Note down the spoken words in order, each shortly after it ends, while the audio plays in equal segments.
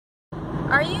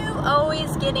Are you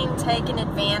always getting taken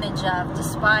advantage of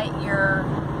despite your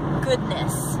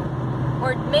goodness?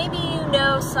 Or maybe you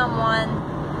know someone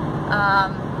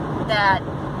that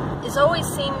is always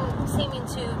seeming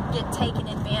to get taken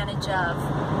advantage of,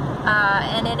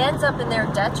 and it ends up in their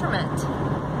detriment.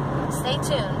 Stay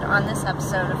tuned on this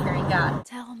episode of Hearing God.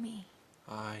 Tell me.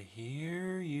 I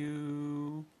hear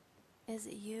you. Is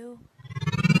it you?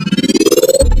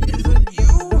 Is it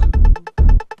you?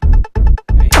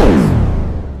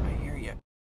 I hear you.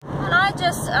 And I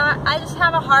just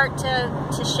have a heart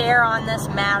to share on this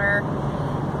matter.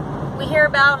 We hear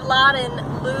about a lot in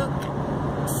Luke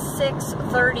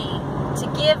 6:30 to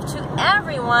give to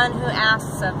everyone who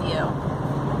asks of you.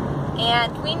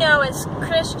 And we know as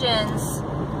Christians,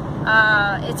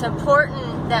 it's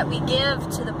important that we give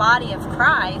to the body of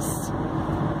Christ.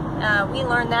 We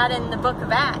learned that in the book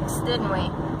of Acts, didn't we?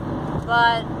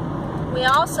 But we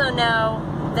also know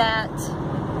that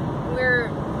we're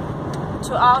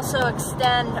to also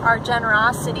extend our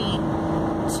generosity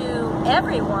to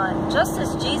everyone, just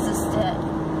as Jesus did.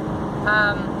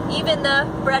 Even the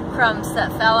breadcrumbs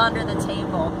that fell under the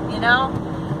table, you know?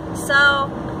 So,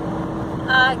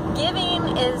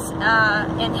 giving is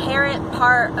an inherent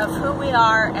part of who we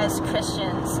are as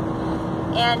Christians.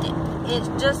 And it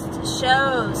just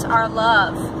shows our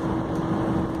love.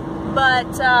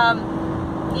 But,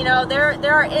 you know,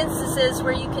 there are instances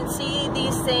where you can see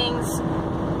these things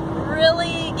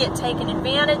really get taken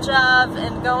advantage of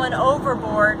and going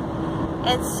overboard.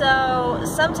 And so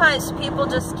sometimes people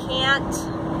just can't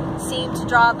seem to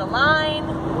draw the line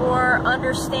or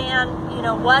understand, you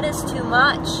know, what is too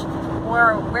much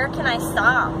or where can I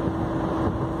stop.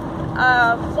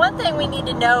 One thing we need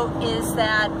to note is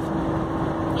that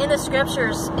in the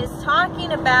scriptures, it's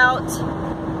talking about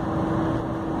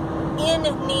in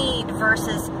need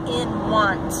versus in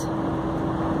want.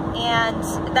 And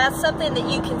that's something that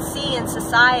you can see in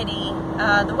society.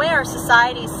 The way our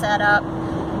society is set up,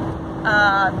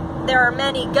 there are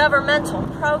many governmental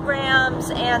programs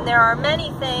and there are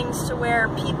many things to where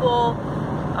people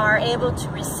are able to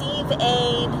receive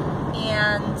aid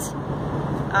and,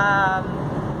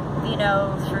 you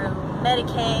know, through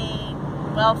Medicaid,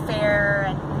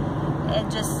 welfare,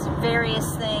 and just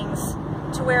various things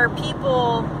to where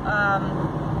people,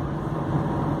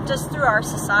 just through our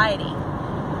society,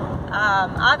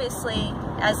 obviously,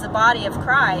 as the body of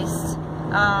Christ,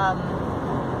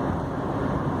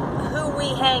 who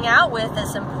we hang out with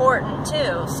is important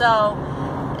too. So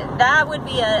that would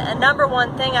be a number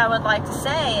one thing I would like to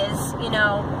say is, you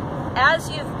know, as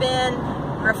you've been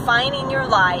refining your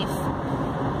life,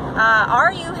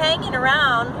 are you hanging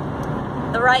around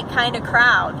the right kind of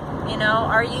crowd? You know,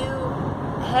 are you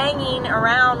hanging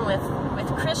around with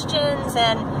Christians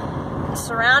and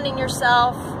surrounding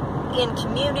yourself in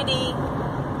community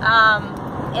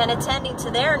and attending to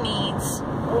their needs,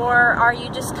 or are you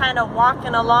just kind of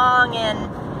walking along and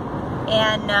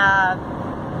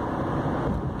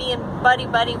being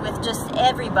buddy-buddy with just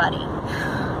everybody?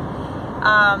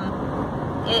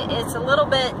 It's a little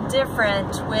bit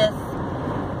different with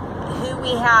who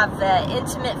we have the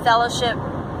intimate fellowship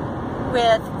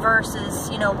with versus,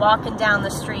 you know, walking down the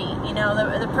street. You know,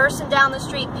 the person down the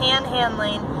street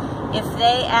panhandling, if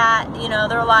you know,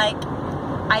 they're like,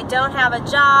 I don't have a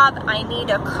job, I need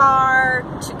a car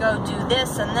to go do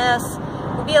this and this,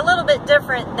 would be a little bit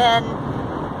different than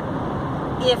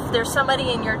if there's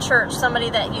somebody in your church, somebody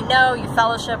that you know, you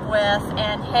fellowship with,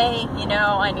 and hey, you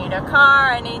know, I need a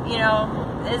car, you know,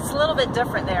 it's a little bit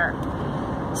different there.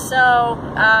 So,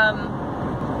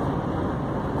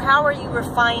 how are you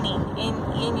refining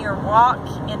in your walk,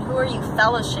 and who are you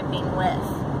fellowshipping with?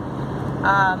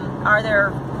 Are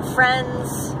there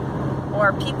friends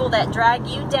or people that drag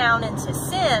you down into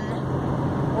sin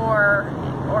or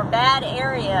bad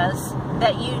areas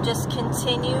that you just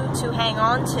continue to hang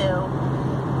on to,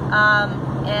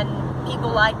 and people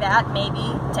like that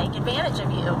maybe take advantage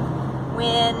of you?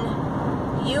 When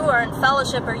you are in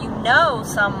fellowship or you know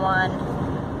someone,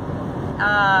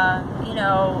 you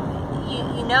know,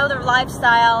 you know their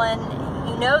lifestyle and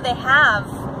you know they have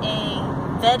a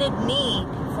vetted need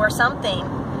for something,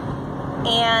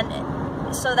 and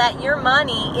so that your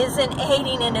money isn't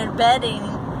aiding and abetting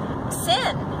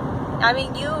sin. I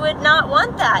mean, you would not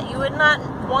want that. You would not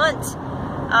want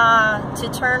to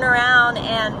turn around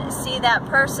and see that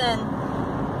person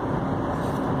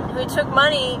who took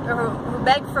money or who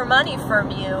begged for money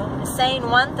from you saying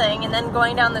one thing and then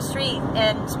going down the street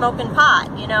and smoking pot,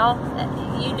 you know.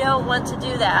 You don't want to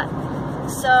do that.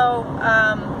 So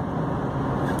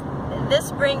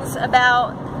this brings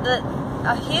about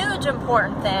a huge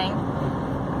important thing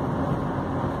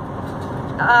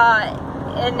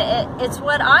it's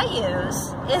what I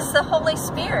use, is the Holy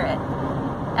Spirit.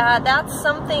 That's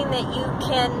something that you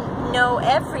can know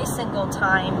every single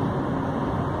time.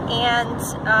 And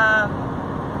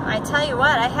I tell you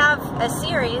what, I have a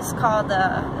series called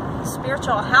the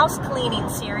Spiritual House Cleaning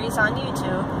series on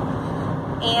YouTube,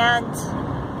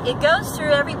 and it goes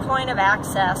through every point of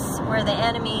access where the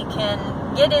enemy can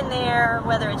get in there,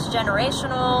 whether it's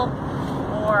generational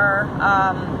or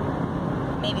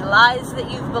maybe lies that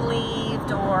you've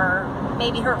believed, or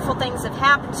maybe hurtful things have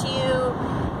happened to you,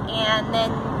 and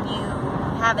then you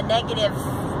have a negative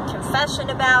confession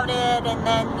about it, and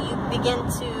then you begin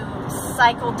to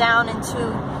cycle down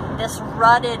into this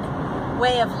rutted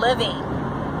way of living,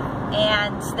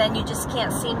 and then you just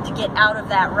can't seem to get out of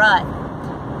that rut.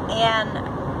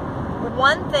 And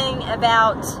one thing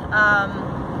about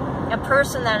a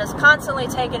person that is constantly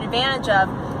taken advantage of,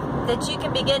 that you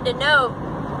can begin to note,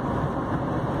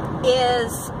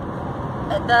 is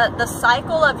the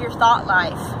cycle of your thought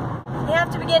life. You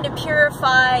have to begin to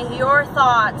purify your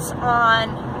thoughts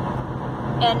on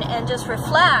and just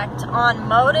reflect on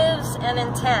motives and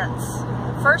intents.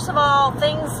 First of all,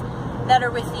 things that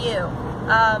are with you.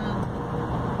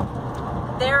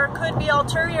 There could be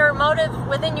ulterior motive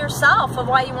within yourself of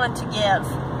why you want to give.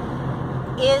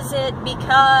 Is it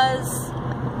because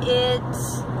it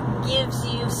gives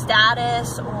you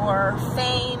status or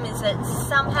fame? Is it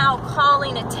somehow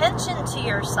calling attention to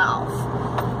yourself?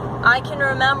 I can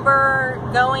remember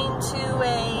going to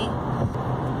a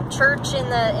church in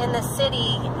the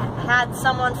city, had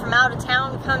someone from out of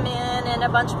town come in, and a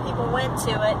bunch of people went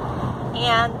to it,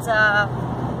 and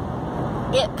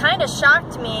it kind of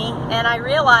shocked me, and I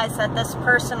realized that this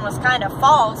person was kind of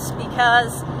false,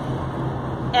 because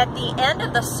at the end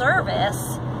of the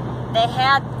service they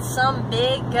had some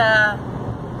big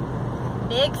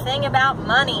thing about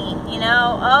money, you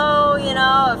know. Oh, you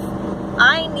know, if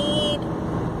I need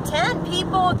 10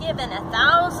 people giving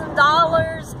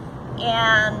 $1,000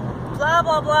 and blah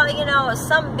blah blah, you know,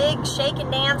 some big shake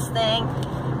and dance thing.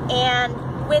 And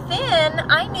within,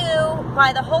 I knew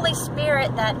by the Holy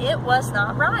Spirit that it was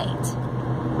not right.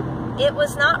 It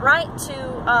was not right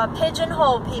to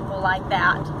pigeonhole people like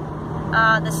that.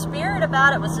 The spirit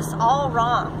about it was just all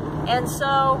wrong. And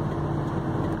so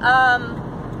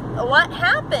what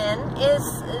happened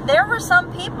is, there were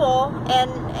some people,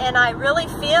 and I really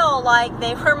feel like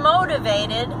they were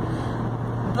motivated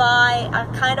by a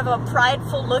kind of a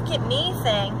prideful look at me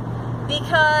thing,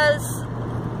 because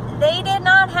they did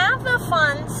not have the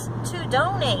funds to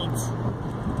donate,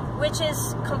 which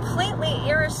is completely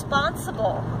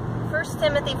irresponsible. 1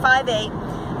 Timothy 5:8,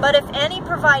 but if any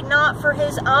provide not for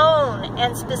his own,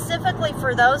 and specifically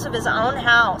for those of his own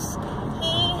house,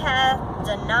 he hath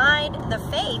denied the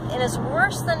faith and is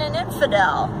worse than an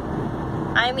infidel.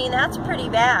 I mean, that's pretty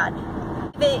bad.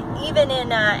 Even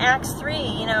in Acts 3,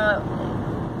 you know,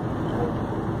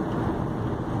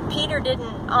 Peter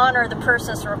didn't honor the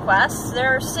person's requests.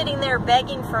 They're sitting there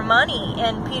begging for money,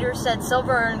 and Peter said,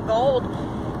 silver and gold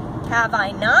have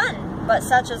I none, but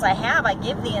such as I have I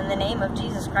give thee in the name of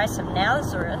Jesus Christ of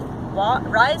Nazareth.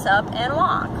 Rise up and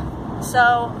walk.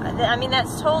 So, I mean,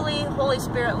 that's totally Holy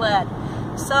Spirit led.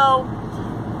 So,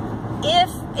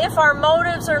 if our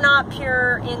motives are not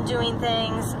pure in doing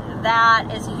things,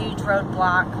 that is a huge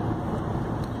roadblock.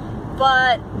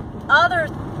 But other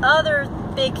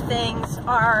big things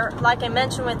are, like I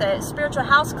mentioned with the Spiritual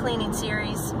House Cleaning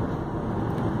series,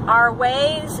 are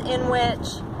ways in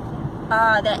which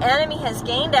the enemy has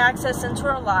gained access into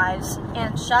our lives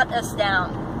and shut us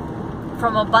down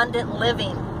from abundant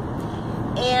living.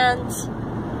 And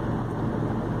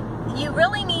you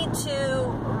really need to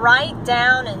write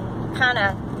down and kind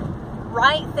of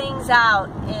write things out,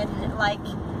 and like,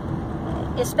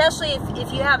 especially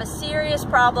if you have a serious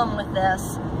problem with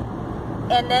this,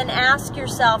 and then ask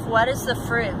yourself, what is the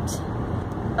fruit?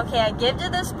 Okay, I give to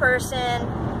this person,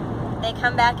 they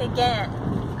come back again.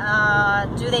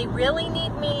 Do they really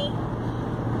need me?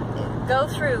 Go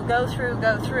through.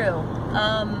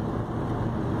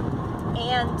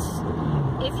 And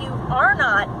if you are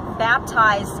not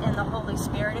baptized in the Holy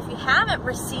Spirit, if you haven't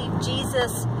received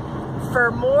Jesus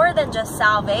for more than just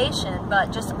salvation,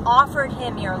 but just offered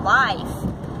him your life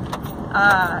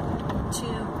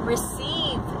to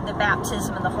receive the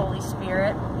baptism of the Holy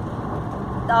Spirit,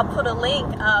 I'll put a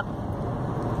link up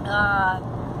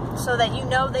so that you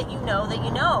know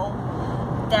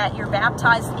that you're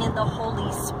baptized in the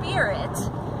Holy Spirit.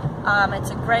 It's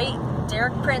a great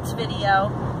Derek Prince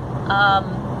video,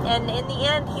 and in the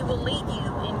end he will lead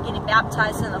you in getting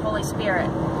baptized in the Holy Spirit.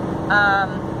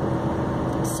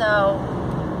 So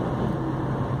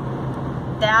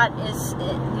that is,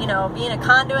 you know, being a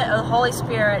conduit of the Holy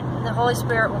Spirit. The Holy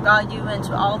Spirit will guide you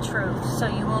into all truth, so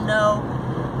you will know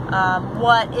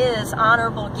what is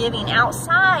honorable giving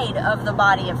outside of the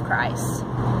body of Christ.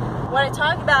 What I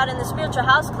talk about in the spiritual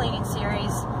house cleaning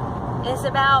series is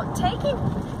about taking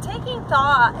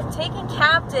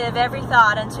captive every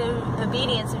thought unto the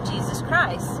obedience of Jesus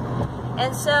Christ.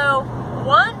 And so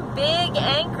one big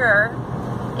anchor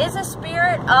is a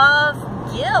spirit of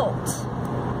guilt.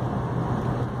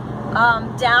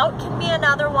 Doubt can be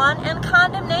another one, and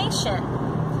condemnation.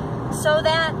 So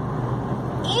that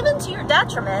even to your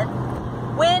detriment,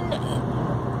 when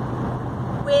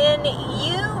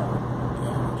you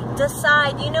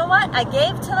decide, you know what, I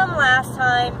gave to them last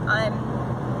time,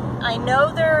 I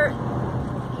know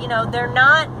they're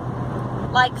not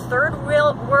like third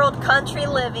world country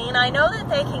living, I know that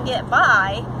they can get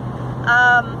by,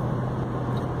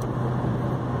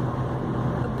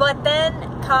 but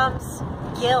then comes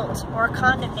guilt or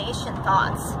condemnation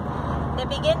thoughts. They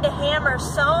begin to hammer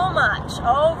so much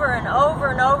over and over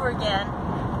and over again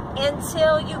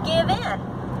until you give in.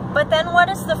 But then what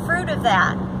is the fruit of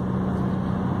that?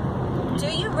 Do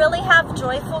you really have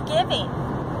joyful giving?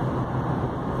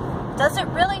 Does it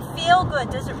really feel good?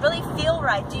 Does it really feel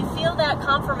right? Do you feel that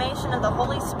confirmation of the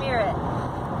Holy Spirit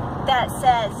that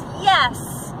says,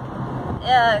 yes,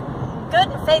 good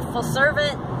and faithful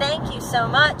servant, thank you so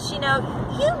much. You know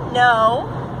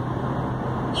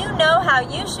how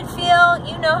you should feel,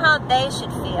 you know how they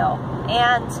should feel.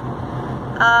 And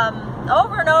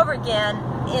over and over again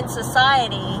in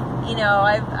society, you know,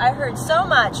 I heard so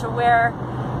much where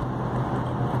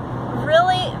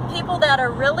really people that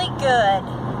are really good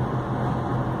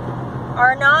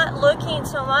are not looking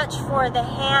so much for the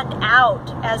hand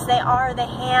out as they are the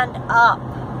hand up.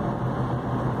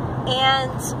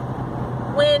 And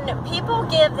when people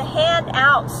give the hand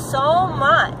out so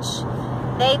much,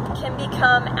 they can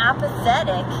become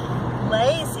apathetic,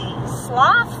 lazy,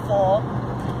 slothful.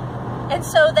 And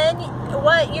so then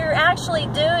what you're actually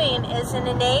doing is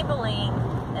enabling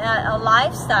a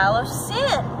lifestyle of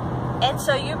sin. And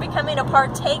so you're becoming a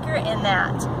partaker in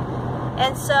that.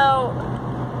 And so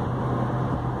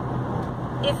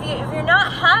if you're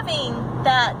not having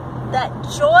that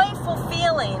joyful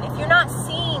feeling, if you're not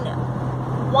seeing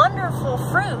wonderful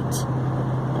fruit,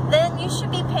 then you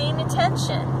should be paying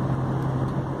attention.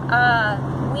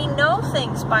 We know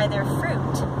things by their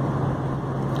fruit.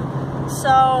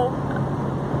 So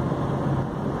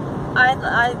I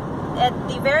at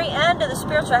the very end of the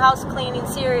spiritual house cleaning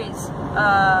series,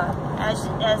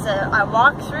 as I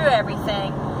walk through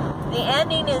everything, the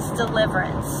ending is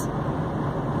deliverance.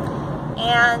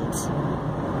 And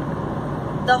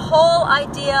the whole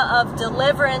idea of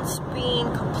deliverance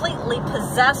being completely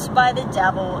possessed by the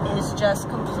devil is just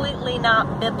completely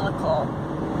not biblical.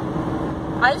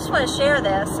 I just want to share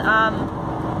this. I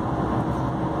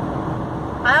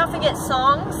often get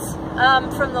songs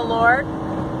from the Lord,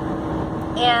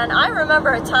 and I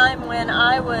remember a time when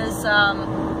I was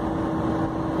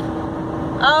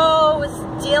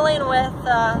dealing with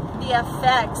the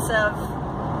effects of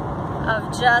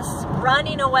just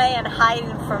running away and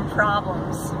hiding from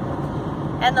problems.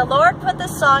 And the Lord put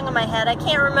this song in my head. I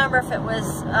can't remember if it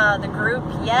was the group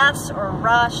Yes or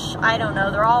Rush. I don't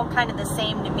know. They're all kind of the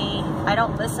same to me. I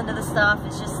don't listen to the stuff.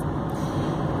 It's just...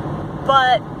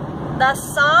 But the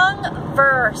song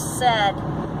verse said,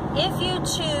 if you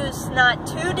choose not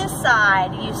to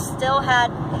decide, you still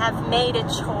have made a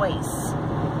choice.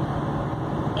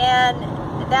 And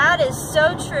that is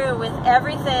so true with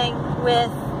everything, with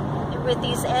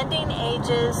these ending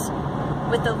ages,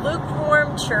 with the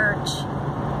lukewarm church.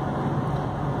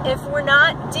 If we're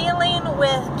not dealing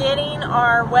with getting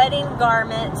our wedding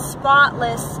garment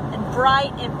spotless and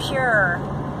bright and pure,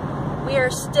 we are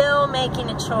still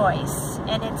making a choice,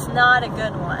 and it's not a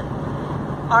good one.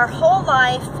 Our whole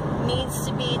life needs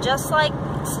to be just like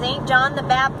St. John the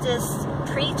Baptist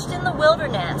preached in the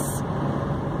wilderness,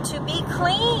 to be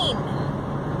clean,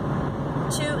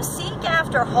 to seek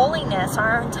after holiness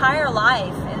our entire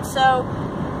life. And so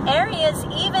areas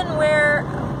even where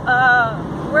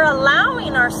we're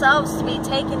allowing ourselves to be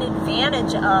taken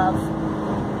advantage of,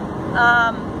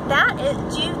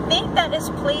 do you think that is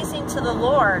pleasing to the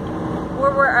Lord,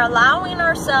 where we're allowing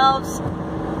ourselves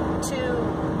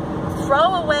to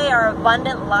throw away our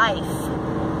abundant life?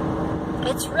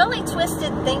 It's really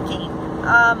twisted thinking.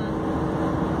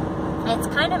 It's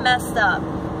kind of messed up.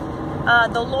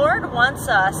 The Lord wants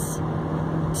us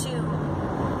to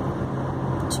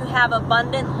have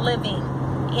abundant living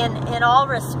in all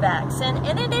respects,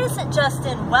 and it isn't just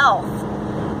in wealth,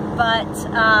 but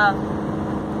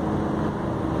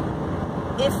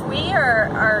if we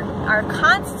are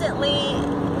constantly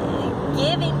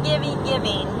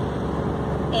giving,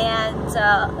 and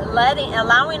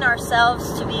allowing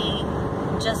ourselves to be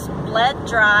just bled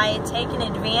dry, taken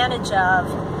advantage of,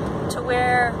 to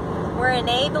where we're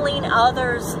enabling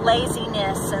others'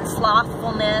 laziness and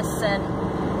slothfulness, and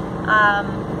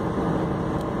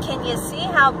can you see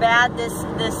how bad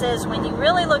this is when you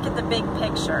really look at the big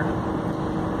picture?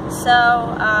 So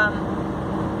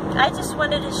I just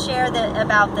wanted to share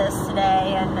about this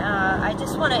today, and I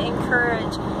just want to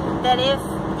encourage that if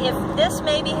this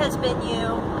maybe has been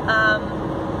you,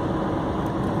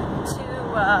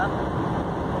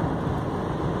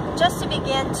 just to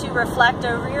begin to reflect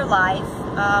over your life.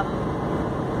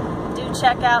 Do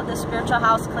check out the Spiritual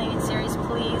House Cleaning series,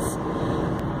 please.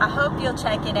 I hope you'll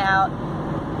check it out,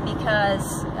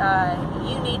 because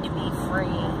you need to be free.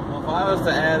 Well, if I was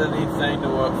to add anything to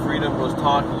what Freedom was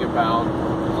talking about,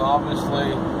 is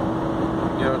obviously,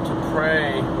 to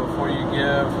pray before you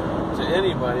give to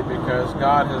anybody, because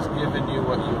God has given you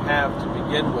what you have to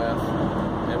begin with,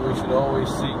 and we should always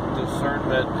seek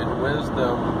discernment and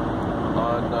wisdom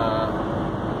on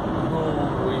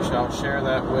whom we shall share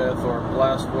that with or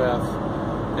bless with.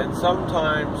 And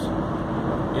sometimes,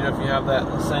 if you have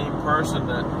that same person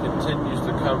that continues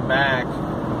to come back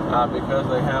because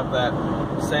they have that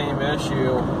same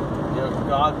issue,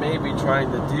 God may be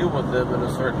trying to deal with them in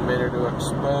a certain manner to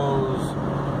expose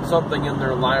something in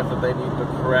their life that they need to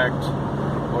correct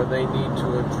or they need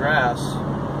to address.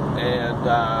 And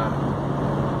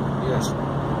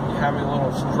having a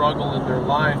little struggle in their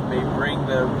life may bring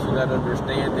them to that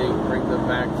understanding, bring them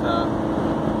back to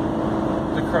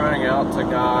crying out to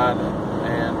God.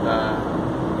 And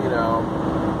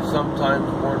sometimes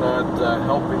we're not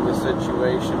helping the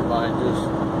situation by just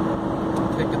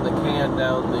kicking the can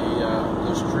down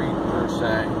the street per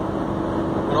se.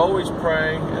 But always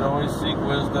pray and always seek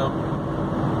wisdom,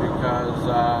 because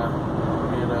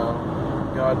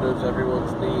God knows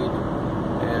everyone's need,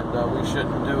 and we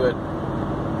shouldn't do it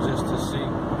just to seek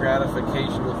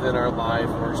gratification within our life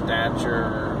or stature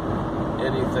or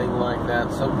anything like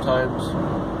that. Sometimes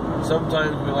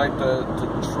we like to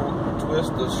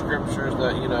twist the scriptures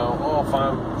that, if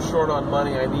I'm short on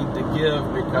money, I need to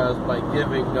give, because by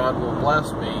giving, God will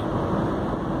bless me.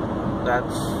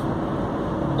 That's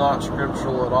not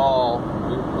scriptural at all.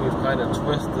 We've kind of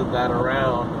twisted that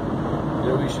around.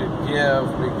 We should give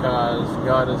because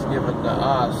God has given to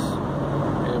us,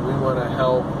 and we want to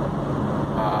help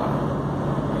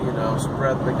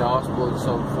spread the gospel in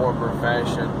some form or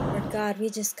fashion. Lord God, we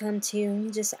just come to you and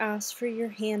we just ask for your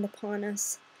hand upon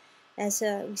us as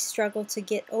we struggle to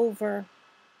get over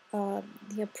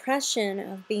the oppression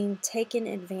of being taken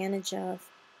advantage of.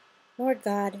 Lord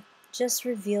God, just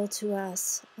reveal to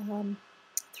us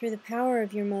through the power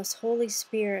of your most Holy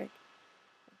Spirit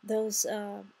those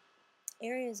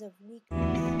areas of weakness.